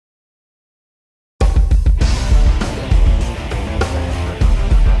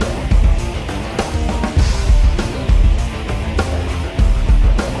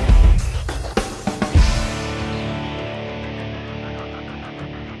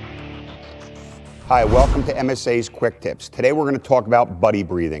Hi, welcome to MSA's Quick Tips. Today we're going to talk about buddy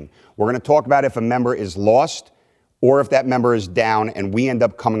breathing. We're going to talk about if a member is lost or if that member is down and we end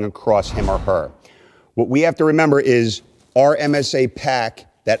up coming across him or her. What we have to remember is our MSA pack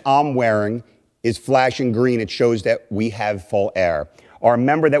that I'm wearing is flashing green. It shows that we have full air. Our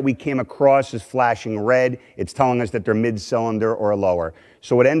member that we came across is flashing red. It's telling us that they're mid-cylinder or lower.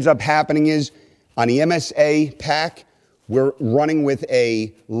 So what ends up happening is on the MSA pack, we're running with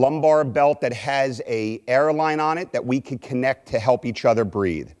a lumbar belt that has a airline on it that we can connect to help each other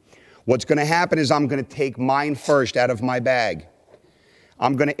breathe. What's going to happen is I'm going to take mine first out of my bag.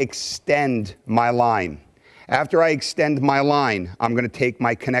 I'm going to extend my line. After I extend my line, I'm going to take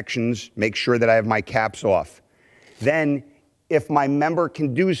my connections, make sure that I have my caps off. Then, if my member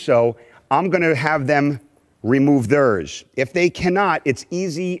can do so, I'm going to have them remove theirs. If they cannot, it's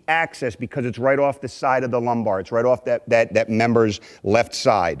easy access because it's right off the side of the lumbar. It's right off that member's left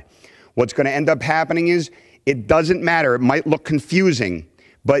side. What's going to end up happening is it doesn't matter. It might look confusing,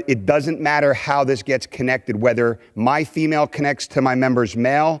 but it doesn't matter how this gets connected, whether my female connects to my member's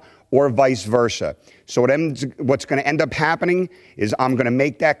male or vice versa. So what's going to end up happening is I'm going to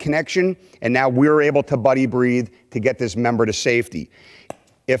make that connection, and now we're able to buddy breathe to get this member to safety.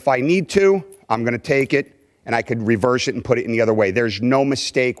 If I need to, I'm going to take it, and I could reverse it and put it in the other way. There's no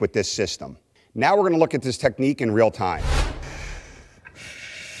mistake with this system. Now we're going to look at this technique in real time.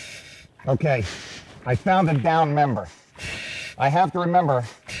 Okay, I found a down member. I have to remember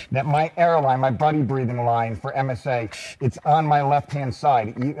that my airline, my buddy breathing line for MSA, it's on my left-hand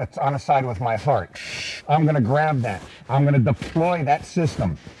side. It's on the side with my heart. I'm going to grab that. I'm going to deploy that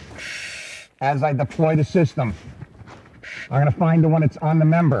system. As I deploy the system, I'm going to find the one that's on the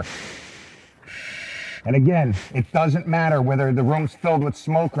member. And again, it doesn't matter whether the room's filled with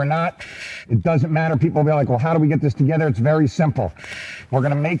smoke or not. It doesn't matter. People will be like, well, how do we get this together? It's very simple. We're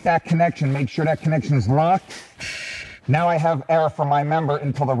going to make that connection, make sure that connection is locked. Now I have air for my member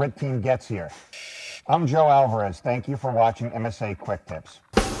until the RIT team gets here. I'm Joe Alvarez. Thank you for watching MSA Quick Tips.